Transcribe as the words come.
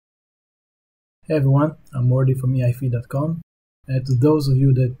Hey everyone, I'm Mordy from eifeed.com. To those of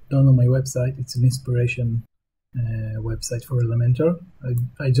you that don't know my website, it's an inspiration website for Elementor.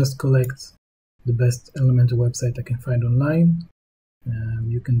 I just collect the best Elementor website I can find online.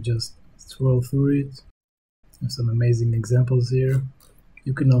 You can just scroll through it. There's some amazing examples here.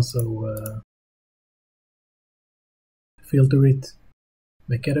 You can also filter it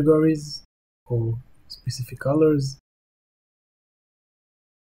by categories or specific colors.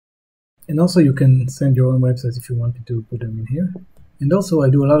 And also you can send your own websites if you wanted to put them in here. And also I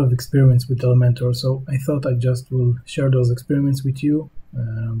do a lot of experiments with Elementor, so I thought I just will share those experiments with you.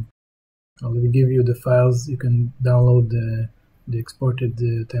 I'll give you the files. You can download the exported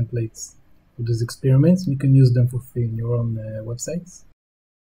templates for these experiments. You can use them for free in your own websites.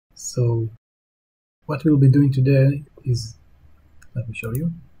 So what we'll be doing today is, let me show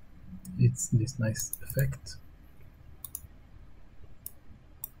you. It's this nice effect.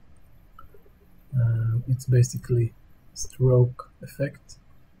 It's basically stroke effect.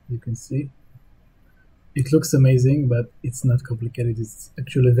 You can see it looks amazing, but it's not complicated. It's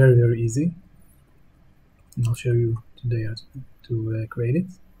actually very, very easy, and I'll show you today how to create it.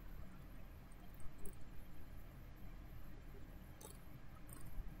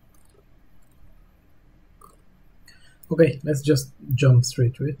 Okay, let's just jump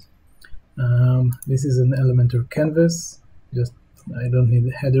straight to it. This is an Elementor canvas. I don't need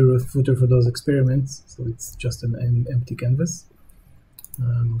a header or footer for those experiments, so it's just an empty canvas.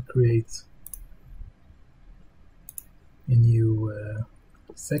 Create a new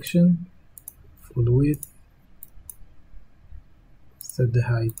section, full width, set the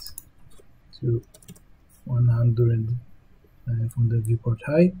height to 100 from the viewport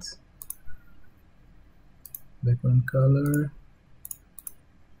height, background color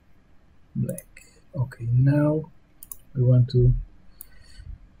black. Okay, now we want to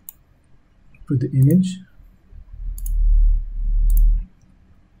put the image.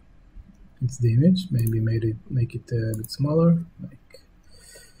 It's the image. Maybe make it a bit smaller, like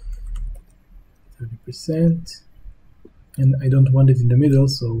 30%. And I don't want it in the middle,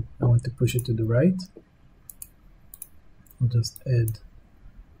 so I want to push it to the right. I'll just add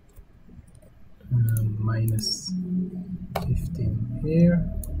minus 15 here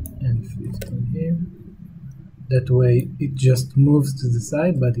and 15 here. That way it just moves to the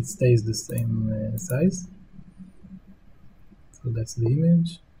side, but it stays the same size. So that's the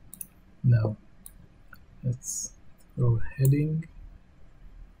image. Now let's throw a heading.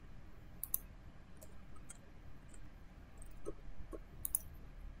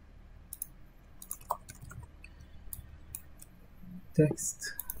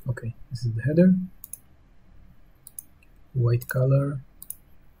 Text. Okay, this is the header. White color.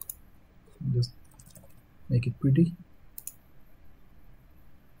 Just make it pretty.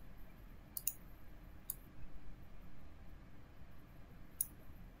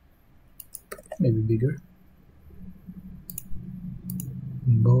 Maybe bigger.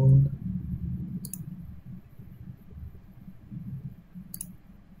 Bold.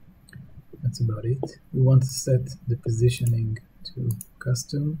 That's about it. We want to set the positioning to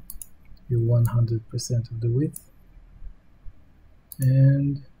custom. You 100% of the width.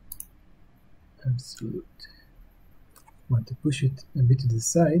 And absolute. Want to push it a bit to the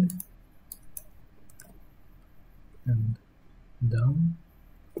side and down.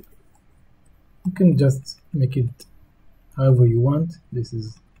 You can just make it however you want. This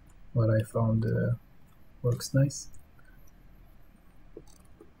is what I found works nice.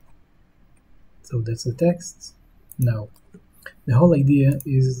 So that's the text. Now the whole idea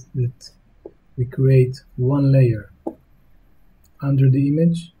is that we create one layer under the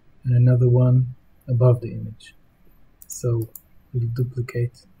image and another one above the image. So we'll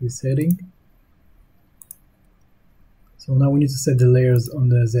duplicate this heading. So now we need to set the layers on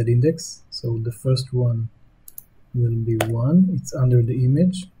the z-index. So the first one will be 1, it's under the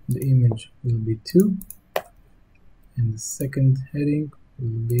image will be 2, and the second heading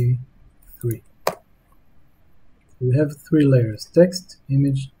will be 3. We have 3 layers: text,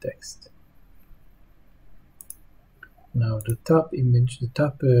 image, text. Now the top image, the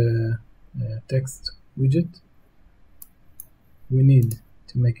top text widget, we need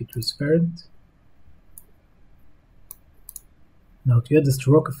to make it transparent. Now to add the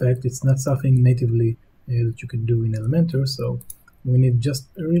stroke effect, it's not something natively that you can do in Elementor, so we need just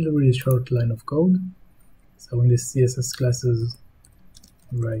a really short line of code. So in the CSS classes,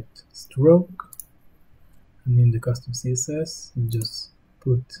 write stroke, and in the custom CSS, you just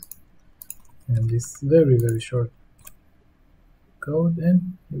put this very short code,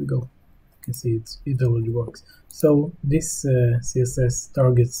 and here we go. You can see it already works. So this CSS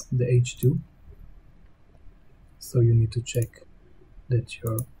targets the H2, So you need to check that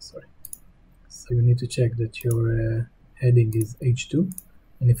your heading is h2,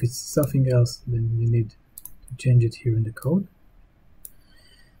 and if it's something else, then you need to change it here in the code.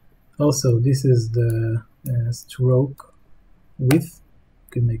 Also, this is the stroke width.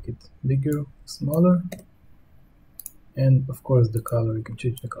 You can make it bigger, smaller, and of course the color, you can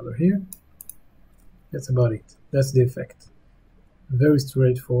change the color here. That's about it. That's the effect. Very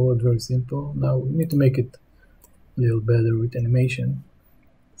straightforward, very simple. Now we need to make it a little better with animation.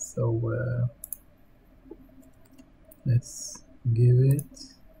 So let's give it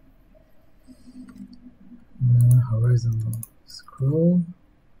horizontal scroll.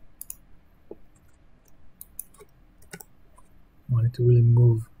 I want it to really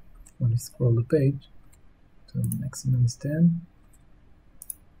move when you scroll the page. So maximum is 10.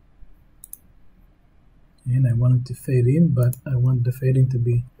 And I want it to fade in, but I want the fading to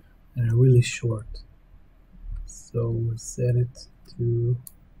be really short. So we'll set it to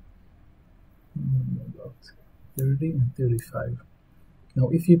about 30 and 35. Now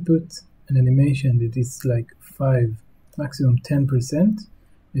if you put an animation that is like 5, maximum 10%,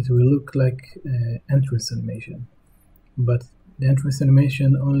 it will look like entrance animation. But the entrance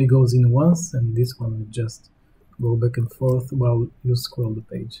animation only goes in once, and this one will just go back and forth while you scroll the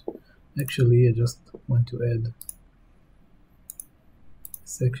page. Actually, I just want to add a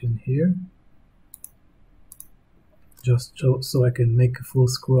section here, just so I can make a full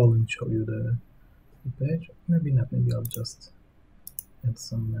scroll and show you the page. Maybe not, maybe I'll just add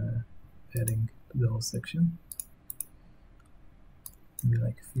some padding to the whole section. Maybe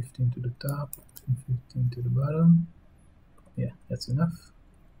like 15 to the top and 15 to the bottom. Yeah, that's enough.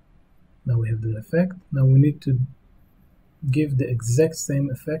 Now we have the effect. Now we need to give the exact same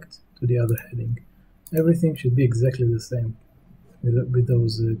effect to the other heading. Everything should be exactly the same with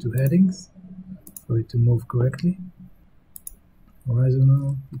those two headings for it to move correctly.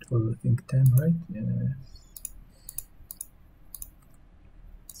 Horizontal, it was I think 10, right? Yes.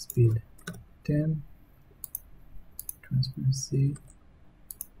 Speed 10, transparency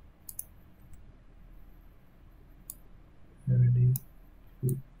 30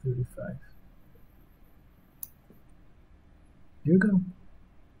 to 35. Here we go.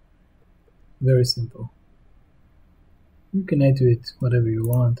 Very simple. You can add to it whatever you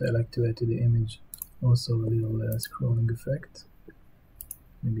want. I like to add to the image also a little scrolling effect,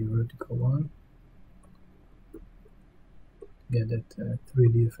 maybe a vertical one. Get that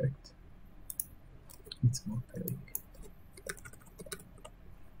 3D effect. It's more padding.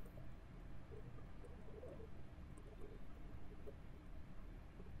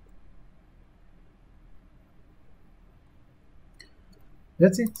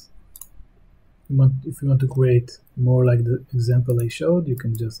 That's it. If you want to create more like the example I showed, you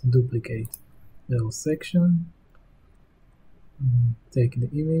can just duplicate the whole section, take the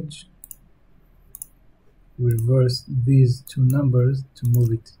image, reverse these two numbers to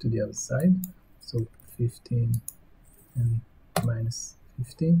move it to the other side, so 15 and minus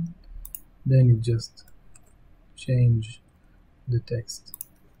 15. Then you just change the text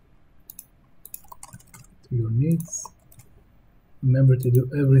to your needs. Remember to do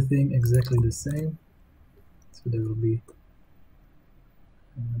everything exactly the same, so they will be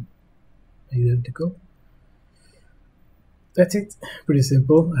identical. That's it. Pretty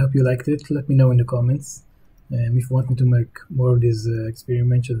simple. I hope you liked it. Let me know in the comments. If you want me to make more of these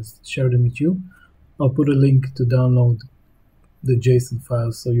experiments, share them with you. I'll put a link to download the JSON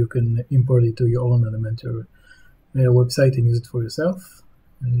files so you can import it to your own Elementor website and use it for yourself.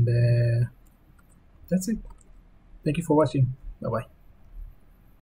 And that's it. Thank you for watching. Bye-bye.